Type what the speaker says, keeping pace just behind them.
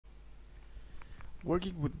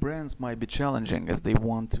Working with brands might be challenging as they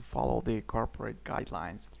want to follow the corporate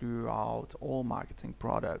guidelines throughout all marketing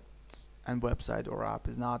products, and website or app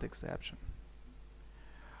is not exception.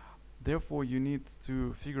 Therefore, you need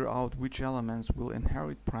to figure out which elements will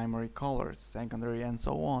inherit primary colors, secondary, and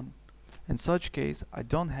so on. In such case, I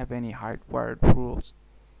don't have any hardwired rules.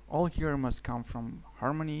 All here must come from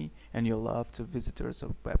harmony and your love to visitors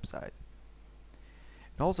of website.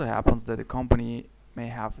 It also happens that a company may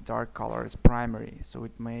have dark color as primary, so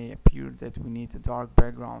it may appear that we need a dark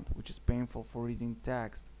background, which is painful for reading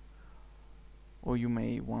text. Or you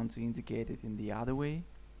may want to indicate it in the other way.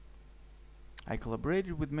 I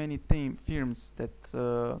collaborated with many firms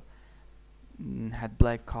that had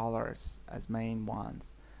black colors as main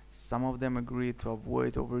ones. Some of them agreed to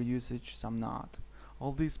avoid overusage, some not.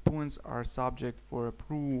 All these points are subject for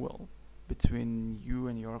approval between you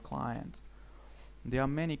and your client. There are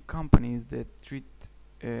many companies that treat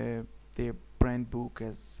their brand book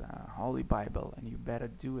as a holy Bible, and you better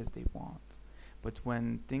do as they want. But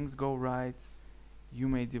when things go right, you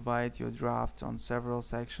may divide your draft on several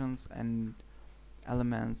sections and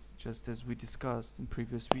elements, just as we discussed in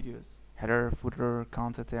previous videos. Header, footer,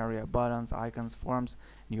 content area, buttons, icons, forms,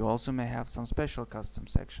 and you also may have some special custom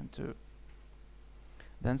section too.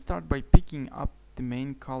 Then start by picking up the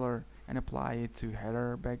main color and apply it to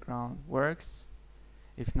header. Background works.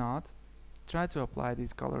 If not, try to apply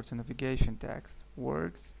this color to navigation text.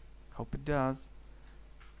 Works. Hope it does.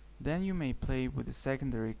 Then you may play with the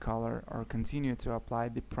secondary color or continue to apply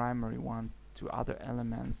the primary one to other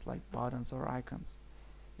elements like buttons or icons.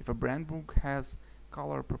 If a brand book has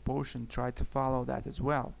color proportion, try to follow that as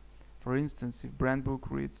well. For instance, if brand book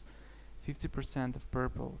reads 50% of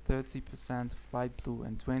purple, 30% of light blue,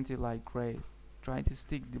 and 20 light gray, try to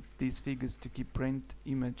stick these figures to keep print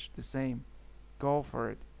image the same. Go for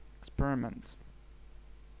it. Experiment.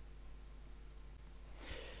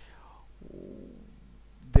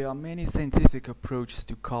 There are many scientific approaches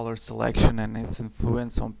to color selection and its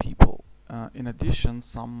influence on people. In addition,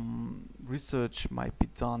 some research might be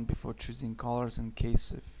done before choosing colors in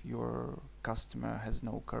case if your customer has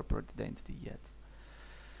no corporate identity yet.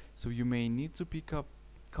 So you may need to pick up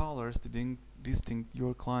colors to distinct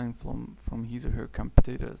your client from his or her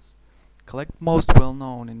competitors. Collect most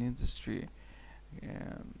well-known in industry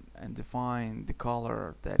and define the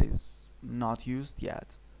color that is not used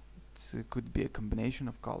yet. It could be a combination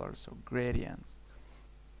of colors or gradients.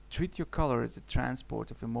 Treat your color as a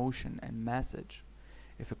transport of emotion and message.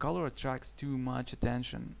 If a color attracts too much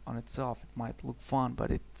attention on itself, it might look fun,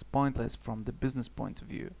 but it's pointless from the business point of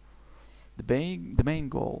view. The main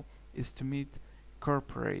goal is to meet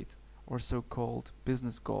corporate or so-called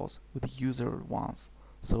business goals with the user wants,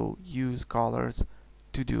 so use colors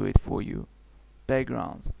to do it for you.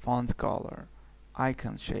 Backgrounds, font color,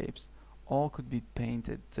 icon shapes, all could be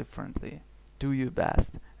painted differently. Do your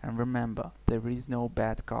best, and remember, there is no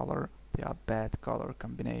bad color, there are bad color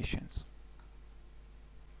combinations.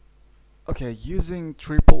 Okay, using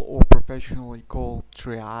triple or professionally called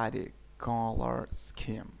triadic color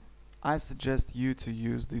scheme. I suggest you to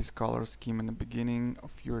use this color scheme in the beginning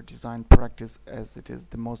of your design practice, as it is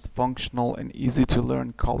the most functional and easy to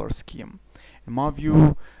learn color scheme. In my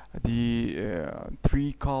view, the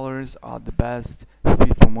three colors are the best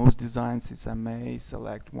fit for most designs, since I may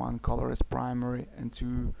select one color as primary and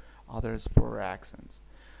two others for accents.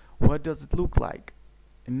 What does it look like?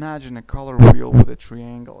 Imagine a color wheel with a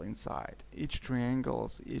triangle inside. Each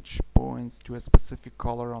points to a specific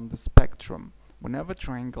color on the spectrum. Whenever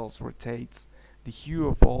triangles rotates, the hue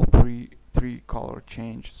of all three color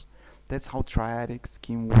changes. That's how triadic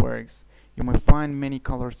scheme works. You may find many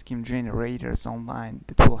color scheme generators online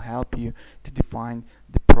that will help you to define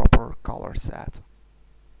the proper color set.